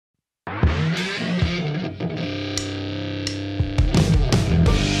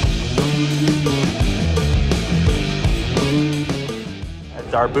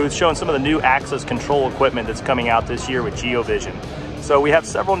our booth showing some of the new access control equipment that's coming out this year with Geovision. So we have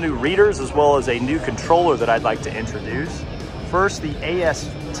several new readers as well as a new controller that I'd like to introduce. First, the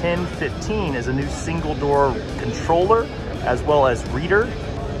AS1015 is a new single door controller as well as reader,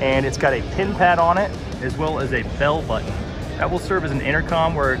 and it's got a pin pad on it as well as a bell button. That will serve as an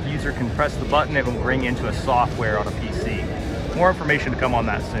intercom where a user can press the button. It will ring into a software on a PC. More information to come on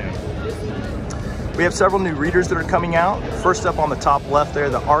that soon. We have several new readers that are coming out. First up on the top left there,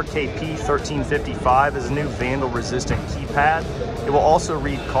 the RKP1355 is a new vandal resistant keypad. It will also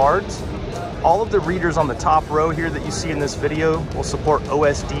read cards. All of the readers on the top row here that you see in this video will support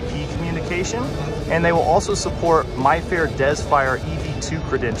OSDP communication, and they will also support MyFair DesFire EV2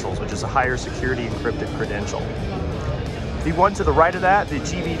 credentials, which is a higher security encrypted credential. The one to the right of that, the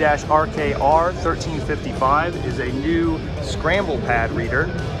GV-RKR1355, is a new scramble pad reader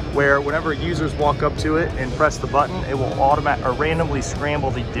where whenever users walk up to it and press the button, it will randomly scramble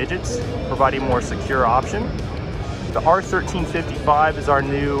the digits, providing a more secure option. The R1355 is our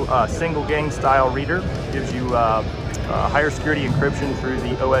new single gang style reader. It gives you higher security encryption through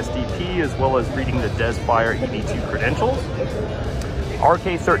the OSDP as well as reading the DesFire EV2 credentials.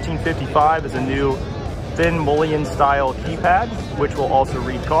 RK1355 is a new thin mullion style keypad, which will also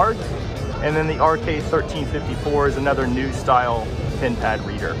read cards. And then the RK1354 is another new style pin pad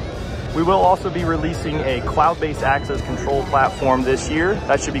reader. We will also be releasing a cloud-based access control platform this year.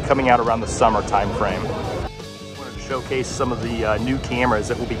 That should be coming out around the summer time frame. I wanted to showcase some of the new cameras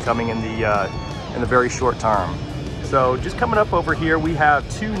that will be coming in the very short term. So just coming up over here, we have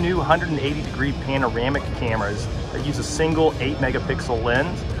two new 180-degree panoramic cameras that use a single 8 megapixel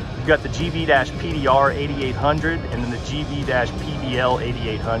lens. You've got the GV-PDR 8800 and then the GV-PDL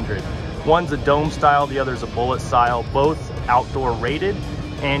 8800. One's a dome style, the other's a bullet style, both outdoor rated,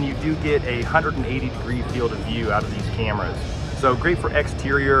 and you do get a 180-degree field of view out of these cameras. So great for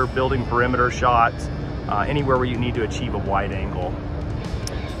exterior, building perimeter shots, anywhere where you need to achieve a wide angle.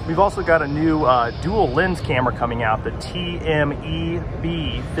 We've also got a new dual lens camera coming out, the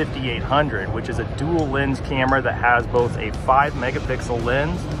TMEB5800, which is a dual lens camera that has both a 5 megapixel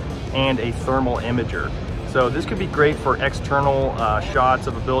lens and a thermal imager. So this could be great for external shots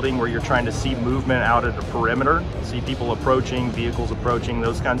of a building where you're trying to see movement out at the perimeter, see people approaching, vehicles approaching,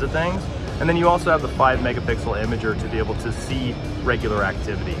 those kinds of things. And then you also have the 5 megapixel imager to be able to see regular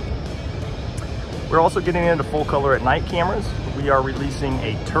activity. We're also getting into full color at night cameras. We are releasing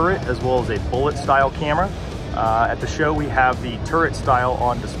a turret as well as a bullet style camera. At the show we have the turret style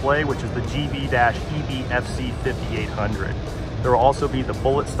on display, which is the GV-EBFC5800. There will also be the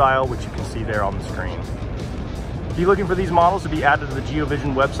bullet style, which you can see there on the screen. If you're looking for these models to be added to the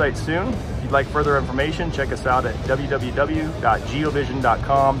Geovision website soon, if you'd like further information, check us out at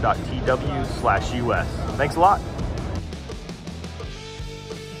www.geovision.com.tw/US. Thanks a lot.